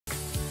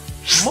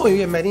Muy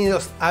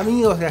bienvenidos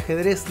amigos de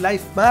Ajedrez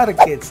Live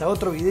Markets a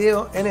otro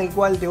video en el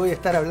cual te voy a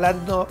estar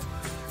hablando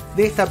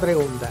de esta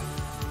pregunta: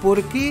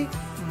 ¿por qué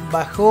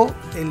bajó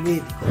el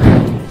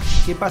Bitcoin?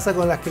 ¿Qué pasa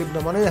con las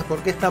criptomonedas? ¿Por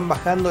qué están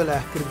bajando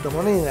las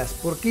criptomonedas?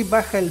 ¿Por qué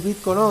baja el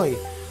Bitcoin hoy?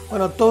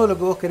 Bueno, todo lo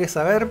que vos querés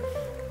saber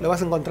lo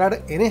vas a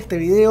encontrar en este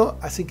video,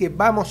 así que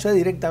vamos ya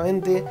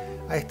directamente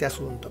a este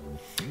asunto.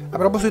 A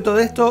propósito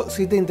de esto,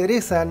 si te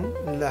interesan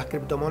las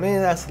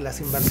criptomonedas,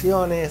 las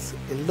inversiones,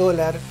 el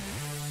dólar,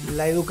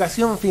 la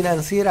educación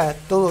financiera,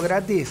 todo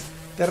gratis,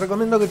 te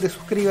recomiendo que te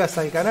suscribas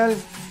al canal.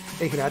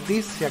 Es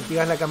gratis, si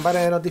activas la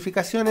campana de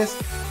notificaciones,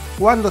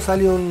 cuando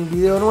sale un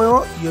video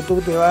nuevo,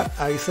 YouTube te va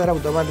a avisar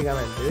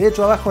automáticamente. De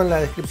hecho, abajo en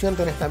la descripción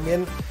tenés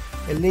también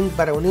el link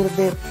para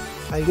unirte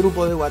al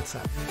grupo de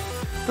WhatsApp.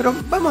 Pero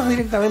vamos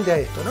directamente a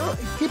esto, ¿no?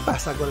 ¿Qué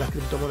pasa con las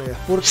criptomonedas?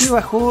 ¿Por qué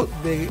bajó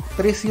de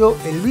precio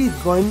el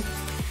Bitcoin?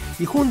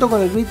 Y junto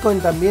con el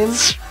Bitcoin también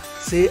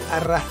se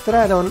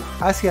arrastraron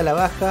hacia la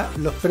baja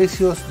los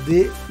precios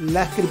de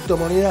las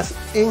criptomonedas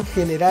en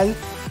general,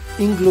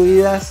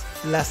 incluidas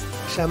las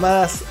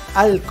llamadas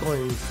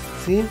altcoins,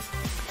 ¿sí?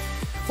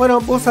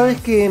 Bueno, vos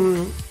sabés que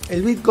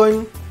el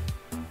Bitcoin,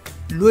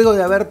 luego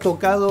de haber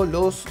tocado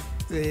los,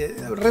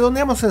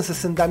 redondeamos en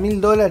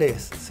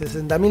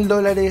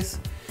 $60.000,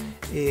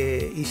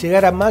 y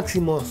llegar a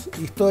máximos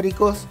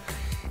históricos,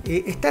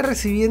 está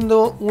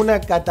recibiendo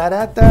una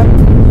catarata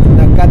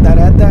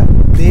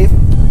de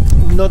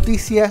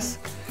noticias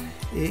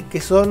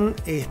que son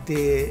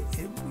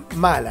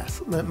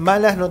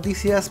malas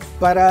noticias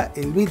para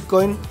el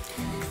Bitcoin,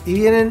 y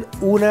vienen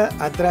una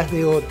atrás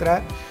de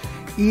otra,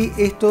 y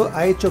esto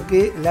ha hecho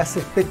que las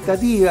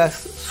expectativas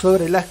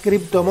sobre las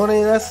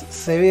criptomonedas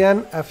se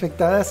vean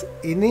afectadas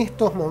en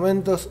estos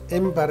momentos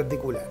en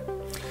particular.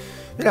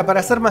 Mira,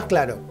 para ser más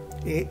claro,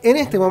 en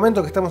este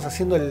momento que estamos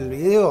haciendo el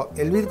video,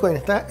 el Bitcoin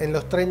está en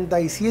los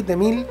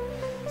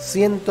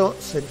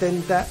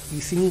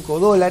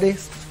 $37.175.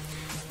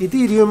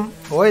 Ethereum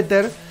o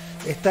Ether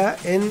está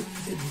en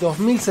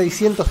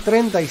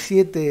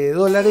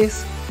 $2.637,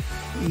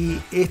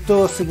 y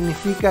esto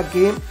significa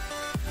que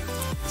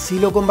si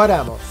lo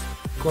comparamos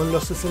con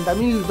los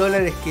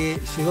 $60.000 que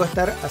llegó a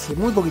estar hace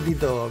muy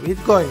poquitito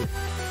Bitcoin,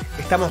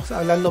 estamos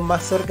hablando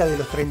más cerca de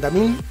los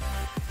 30.000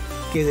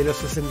 que de los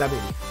 60.000.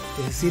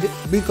 Es decir,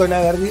 Bitcoin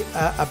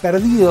ha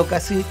perdido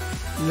casi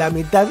la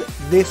mitad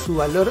de su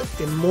valor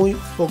en muy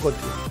poco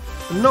tiempo.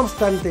 No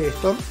obstante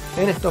esto,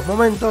 en estos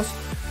momentos,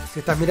 si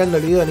estás mirando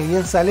el video ni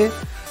bien sale,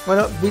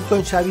 bueno,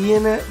 Bitcoin ya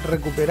viene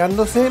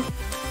recuperándose,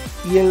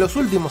 y en los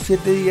últimos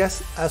 7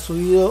 días ha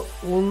subido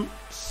un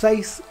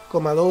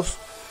 6,2%,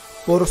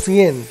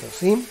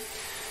 ¿sí?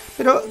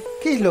 Pero,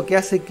 ¿qué es lo que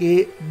hace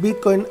que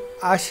Bitcoin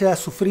haya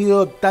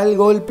sufrido tal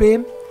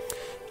golpe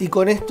y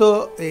con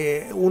esto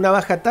una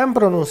baja tan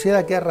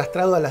pronunciada que ha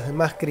arrastrado a las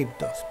demás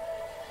criptos?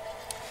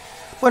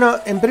 Bueno,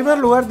 en primer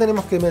lugar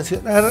tenemos que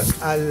mencionar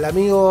al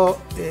amigo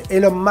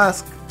Elon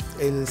Musk,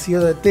 el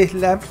CEO de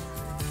Tesla.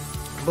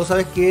 Vos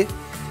sabés que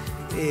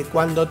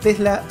cuando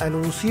Tesla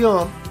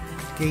anunció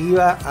que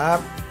iba a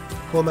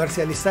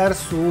comercializar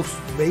sus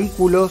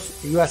vehículos,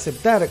 iba a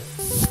aceptar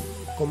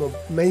como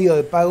medio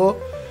de pago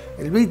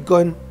el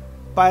Bitcoin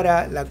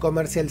para la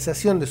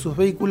comercialización de sus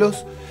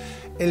vehículos,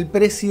 el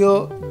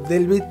precio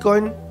del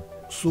Bitcoin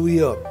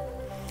subió.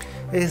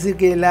 Es decir,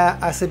 que la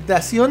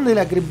aceptación de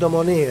la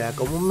criptomoneda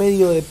como un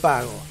medio de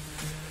pago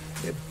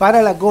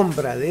para la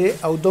compra de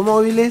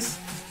automóviles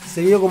se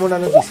vio como una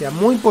noticia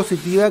muy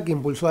positiva que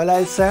impulsó al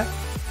alza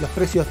los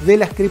precios de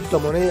las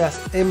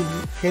criptomonedas en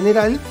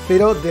general,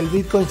 pero del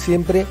Bitcoin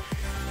siempre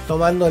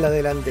tomando la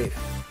delantera.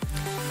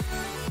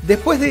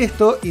 Después de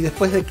esto, y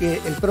después de que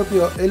el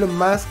propio Elon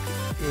Musk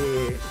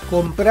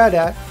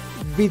comprara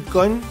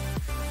Bitcoin,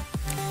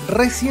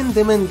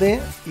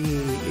 recientemente,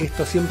 y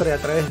esto siempre a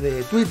través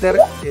de Twitter,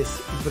 es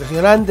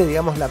impresionante,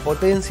 digamos, la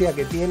potencia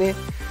que tiene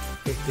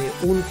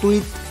un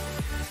tweet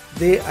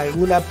de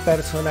alguna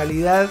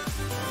personalidad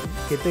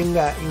que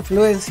tenga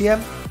influencia.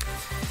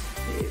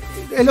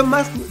 Elon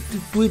Musk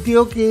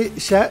tuiteó que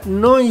ya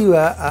no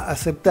iba a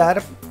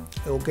aceptar,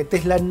 o que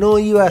Tesla no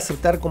iba a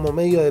aceptar como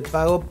medio de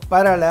pago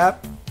para la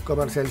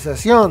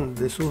comercialización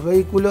de sus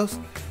vehículos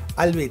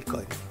al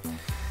Bitcoin.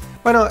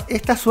 Bueno,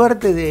 esta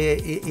suerte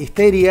de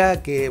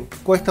histeria que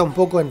cuesta un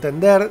poco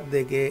entender,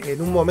 de que en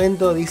un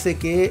momento dice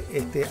que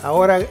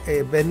ahora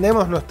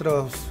vendemos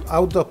nuestros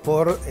autos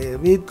por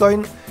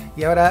Bitcoin,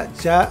 y ahora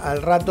ya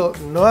al rato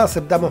no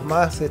aceptamos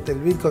más el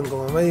Bitcoin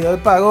como medio de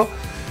pago,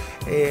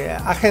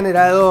 ha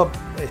generado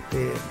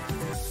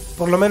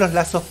por lo menos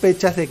las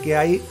sospechas de que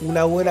hay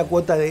una buena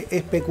cuota de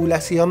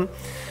especulación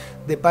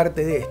de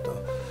parte de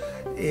esto.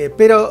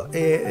 Pero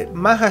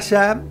más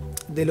allá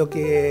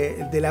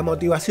de la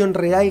motivación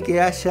real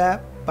que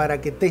haya para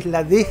que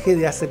Tesla deje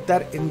de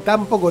aceptar en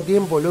tan poco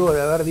tiempo, luego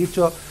de haber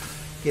dicho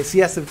que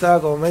sí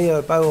aceptaba como medio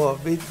de pago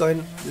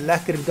Bitcoin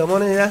las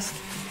criptomonedas,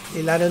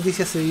 la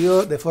noticia se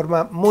dio de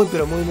forma muy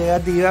pero muy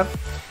negativa,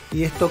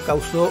 y esto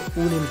causó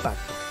un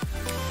impacto.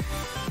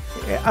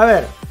 A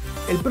ver,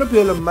 el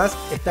propio Elon Musk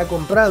está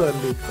comprado en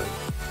Bitcoin.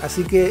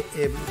 Así que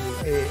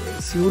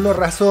si uno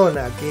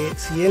razona que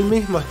si él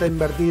mismo está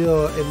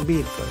invertido en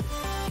Bitcoin,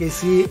 que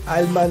si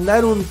al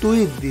mandar un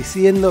tweet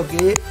diciendo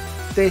que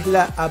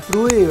Tesla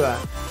aprueba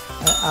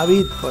a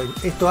Bitcoin,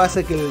 esto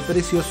hace que el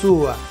precio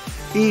suba,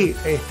 y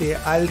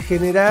al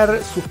generar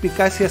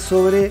suspicacias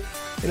sobre,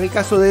 en el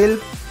caso de él,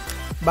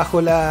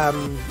 bajo la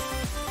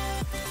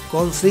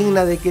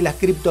consigna de que las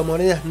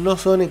criptomonedas no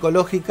son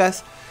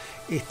ecológicas,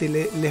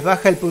 les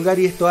baja el pulgar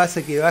y esto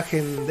hace que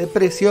bajen de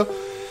precio.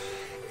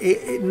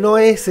 No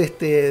es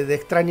de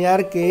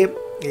extrañar que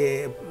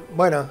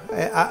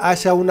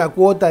haya una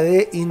cuota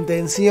de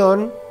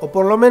intención, o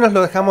por lo menos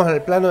lo dejamos en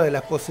el plano de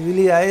las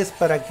posibilidades,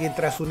 para que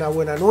tras una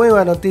buena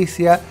nueva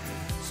noticia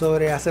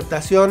sobre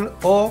aceptación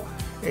o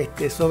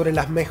sobre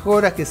las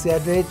mejoras que se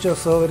han hecho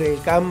sobre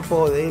el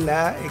campo de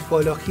la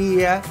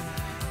ecología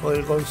o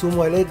el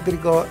consumo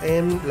eléctrico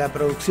en la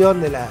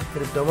producción de las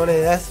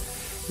criptomonedas,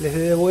 les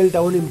dé de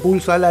vuelta un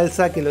impulso al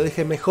alza que lo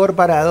deje mejor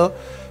parado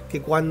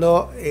que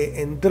cuando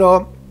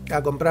entró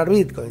a comprar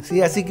Bitcoin,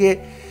 ¿sí? Así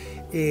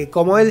que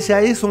como él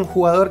ya es un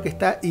jugador que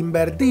está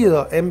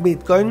invertido en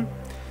Bitcoin,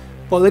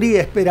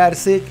 podría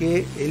esperarse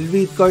que el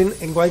Bitcoin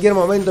en cualquier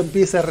momento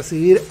empiece a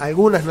recibir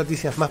algunas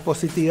noticias más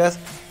positivas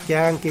que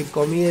hagan que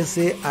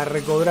comience a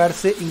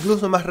recobrarse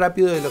incluso más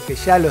rápido de lo que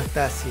ya lo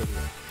está haciendo.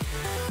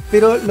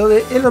 Pero lo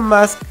de Elon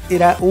Musk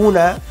era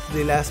una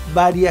de las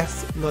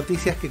varias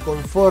noticias que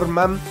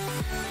conforman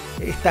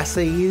esta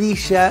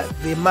seguidilla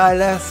de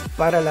malas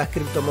para las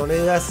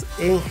criptomonedas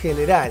en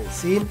general,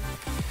 ¿sí?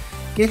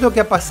 ¿Qué es lo que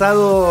ha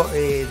pasado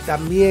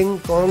también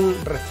con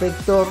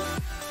respecto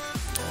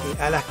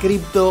a las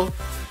cripto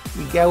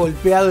y que ha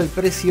golpeado el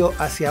precio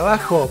hacia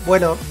abajo?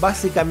 Bueno,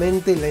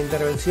 básicamente la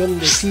intervención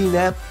de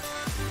China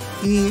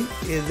y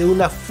de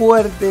una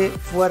fuerte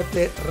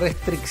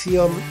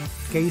restricción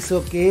que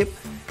hizo que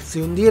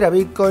se hundiera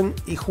Bitcoin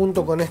y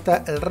junto con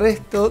esta el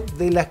resto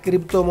de las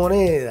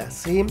criptomonedas,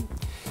 ¿sí?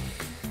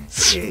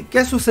 ¿Qué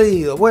ha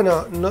sucedido?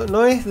 Bueno,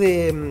 no es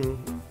de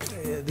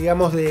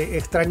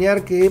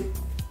extrañar que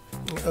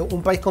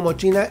un país como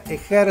China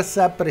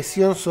ejerza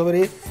presión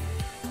sobre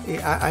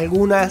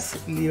algunas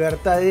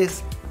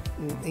libertades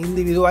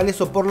individuales,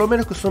 o por lo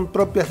menos que son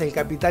propias del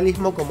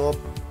capitalismo, como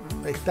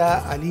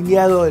está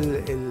alineado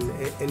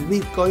el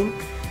Bitcoin,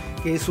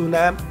 que es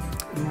una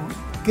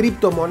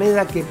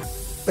criptomoneda que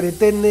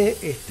pretende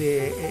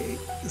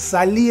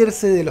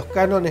salirse de los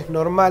cánones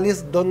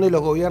normales donde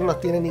los gobiernos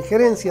tienen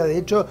injerencia. De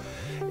hecho,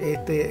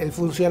 el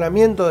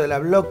funcionamiento de la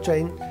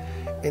blockchain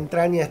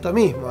entraña esto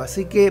mismo.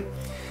 Así que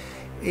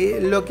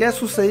lo que ha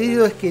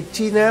sucedido es que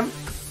China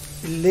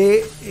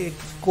le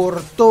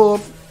cortó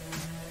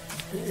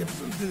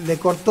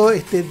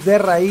de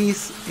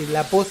raíz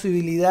la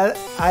posibilidad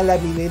a la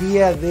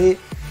minería de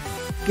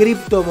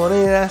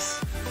criptomonedas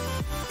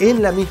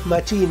en la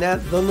misma China,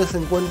 donde se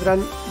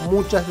encuentran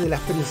muchas de las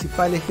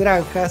principales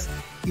granjas,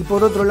 y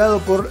por otro lado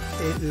por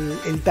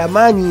el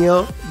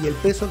tamaño y el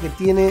peso que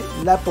tiene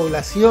la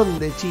población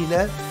de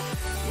China,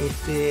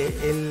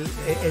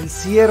 el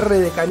cierre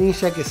de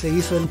canilla que se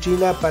hizo en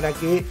China para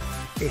que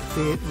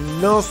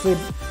no se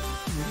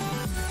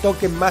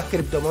toquen más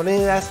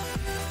criptomonedas,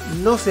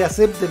 no se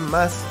acepten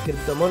más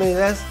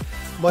criptomonedas.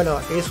 Bueno,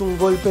 es un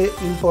golpe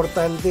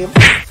importante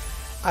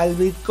al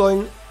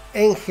Bitcoin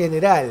en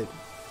general.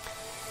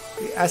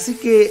 Así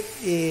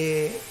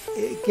que,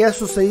 ¿qué ha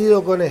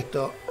sucedido con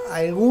esto?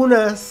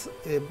 Algunas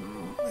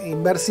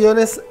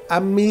inversiones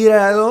han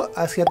migrado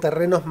hacia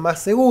terrenos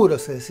más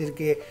seguros, es decir,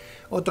 que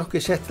otros que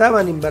ya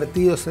estaban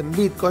invertidos en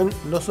Bitcoin,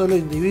 no solo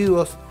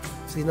individuos,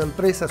 sino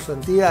empresas o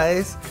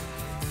entidades,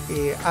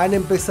 han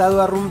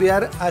empezado a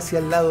rumbear hacia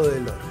el lado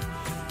del oro.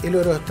 El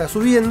oro está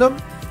subiendo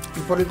y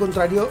por el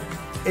contrario,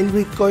 el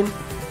Bitcoin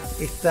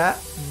está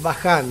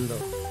bajando.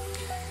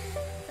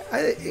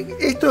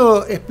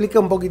 Esto explica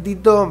un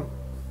poquitito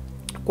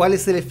cuál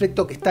es el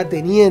efecto que está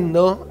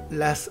teniendo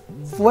las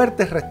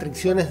fuertes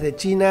restricciones de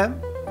China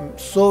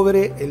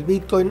sobre el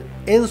Bitcoin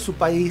en su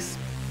país.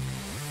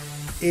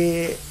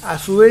 A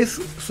su vez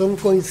son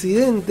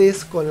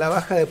coincidentes con la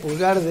baja de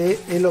pulgar de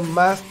Elon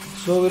Musk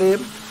sobre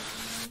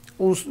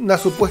una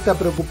supuesta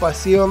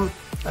preocupación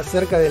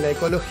acerca de la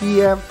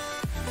ecología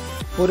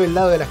por el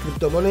lado de las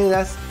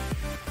criptomonedas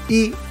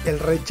y el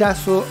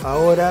rechazo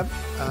ahora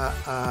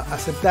a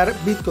aceptar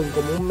Bitcoin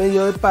como un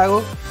medio de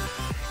pago.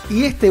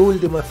 Y este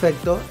último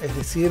efecto, es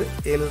decir,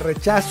 el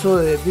rechazo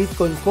de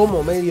Bitcoin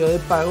como medio de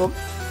pago,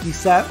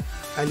 quizá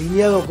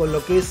alineado con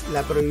lo que es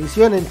la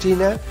prohibición en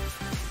China,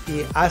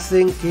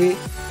 hacen que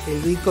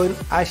el Bitcoin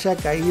haya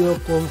caído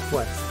con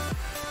fuerza.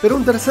 Pero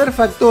un tercer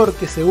factor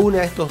que se une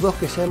a estos dos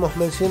que ya hemos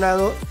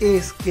mencionado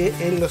es que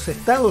en los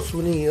Estados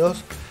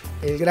Unidos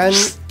el gran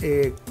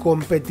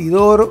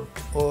competidor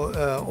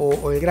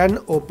o el gran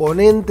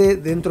oponente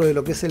dentro de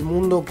lo que es el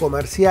mundo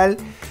comercial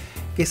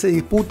que se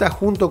disputa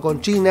junto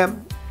con China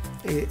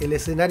el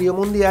escenario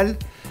mundial,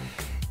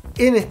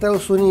 en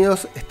Estados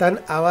Unidos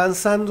están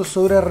avanzando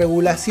sobre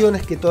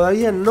regulaciones que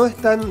todavía no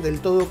están del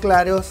todo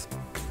claros.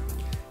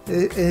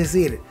 Es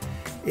decir,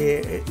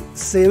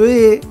 Se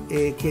ve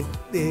que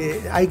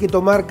hay que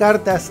tomar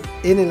cartas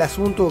en el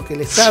asunto, que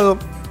el Estado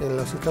en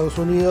los Estados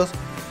Unidos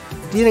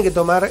tiene que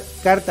tomar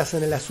cartas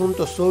en el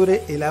asunto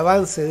sobre el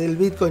avance del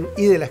Bitcoin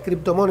y de las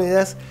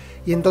criptomonedas,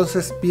 y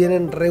entonces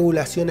vienen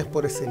regulaciones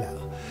por ese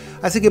lado.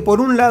 Así que por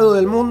un lado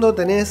del mundo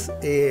tenés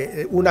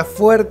una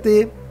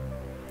fuerte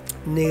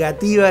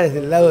negativa desde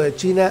el lado de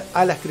China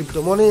a las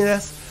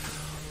criptomonedas.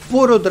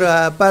 Por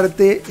otra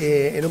parte,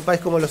 en un país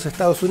como los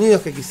Estados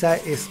Unidos, que quizá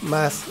es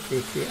más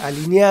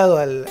alineado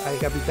al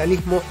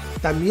capitalismo,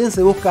 también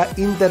se busca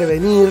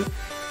intervenir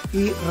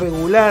y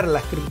regular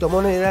las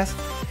criptomonedas.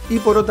 Y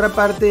por otra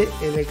parte,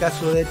 en el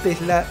caso de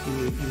Tesla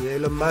y de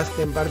Elon Musk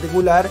en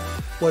particular,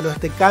 bueno,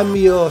 este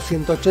cambio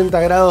 180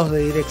 grados de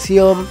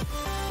dirección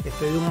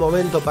de un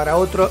momento para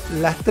otro,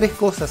 las tres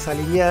cosas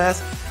alineadas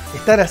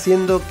están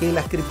haciendo que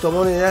las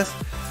criptomonedas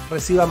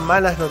reciban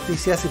malas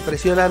noticias y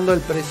presionando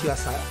el precio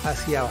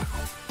hacia abajo.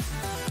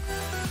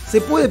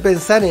 Se puede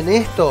pensar en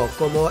esto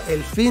como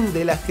el fin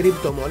de las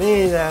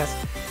criptomonedas,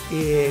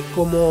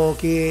 como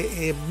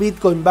que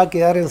Bitcoin va a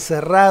quedar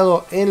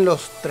encerrado en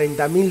los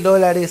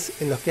 $30.000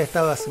 en los que ha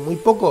estado hace muy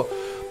poco.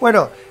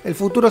 Bueno, el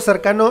futuro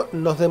cercano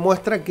nos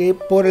demuestra que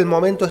por el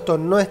momento esto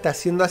no está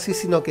siendo así,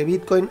 sino que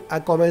Bitcoin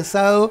ha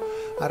comenzado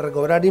a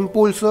recobrar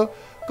impulso.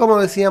 Como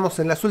decíamos,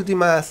 en las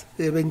últimas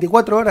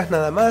 24 horas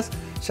nada más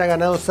ya ha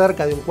ganado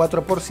cerca de un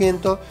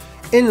 4%,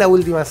 en la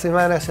última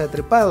semana ya ha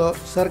trepado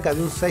cerca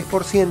de un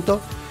 6%,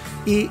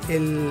 y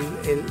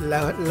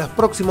los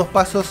próximos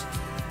pasos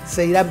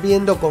se irán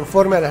viendo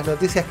conforme a las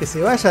noticias que se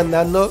vayan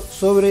dando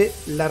sobre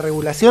la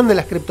regulación de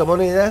las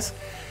criptomonedas.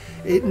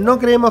 No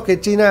creemos que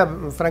China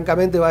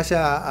francamente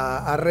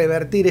vaya a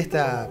revertir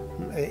esta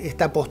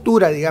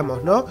postura,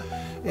 digamos, ¿no?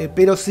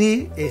 Pero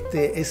sí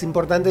es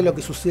importante lo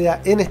que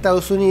suceda en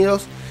Estados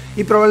Unidos,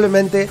 y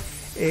probablemente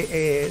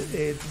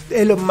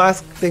Elon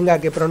Musk tenga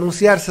que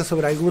pronunciarse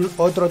sobre algún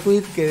otro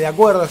tweet que, de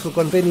acuerdo a su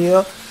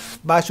contenido,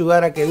 va a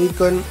ayudar a que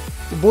Bitcoin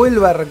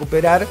vuelva a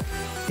recuperar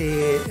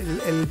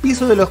el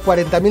piso de los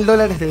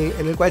 $40.000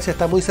 en el cual ya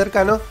está muy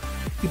cercano,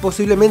 y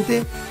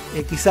posiblemente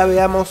quizá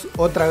veamos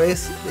otra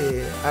vez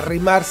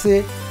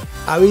arrimarse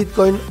a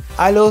Bitcoin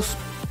a los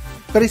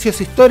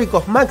precios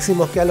históricos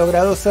máximos que ha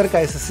logrado, cerca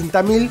de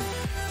 60.000,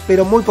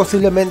 pero muy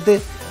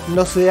posiblemente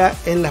no sea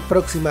en las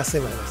próximas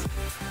semanas.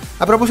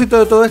 A propósito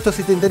de todo esto,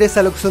 si te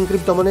interesa lo que son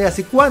criptomonedas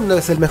y cuándo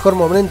es el mejor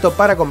momento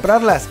para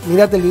comprarlas,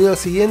 mirate el video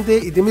siguiente,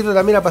 y te invito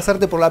también a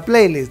pasarte por la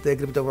playlist de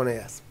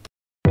criptomonedas.